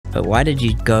But why did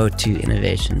you go to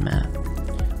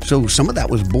InnovationMap? So some of that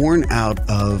was born out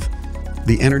of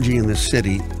the energy in the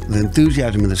city, the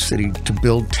enthusiasm in the city to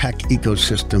build tech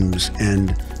ecosystems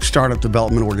and startup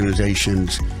development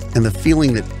organizations, and the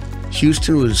feeling that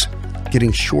Houston was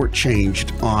getting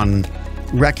shortchanged on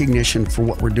recognition for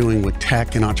what we're doing with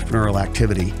tech and entrepreneurial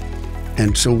activity.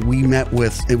 And so we met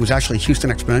with, it was actually Houston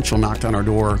Exponential knocked on our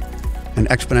door, and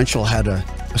Exponential had a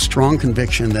strong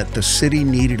conviction that the city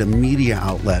needed a media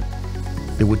outlet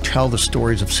that would tell the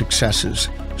stories of successes,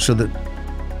 so that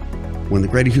when the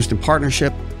Greater Houston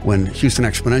Partnership, when Houston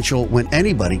Exponential, when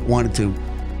anybody wanted to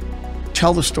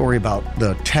tell the story about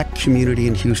the tech community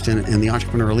in Houston and the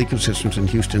entrepreneurial ecosystems in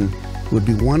Houston, it would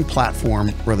be one platform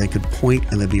where they could point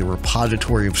and there'd be a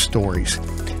repository of stories.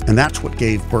 And that's what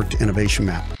gave birth to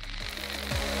InnovationMap.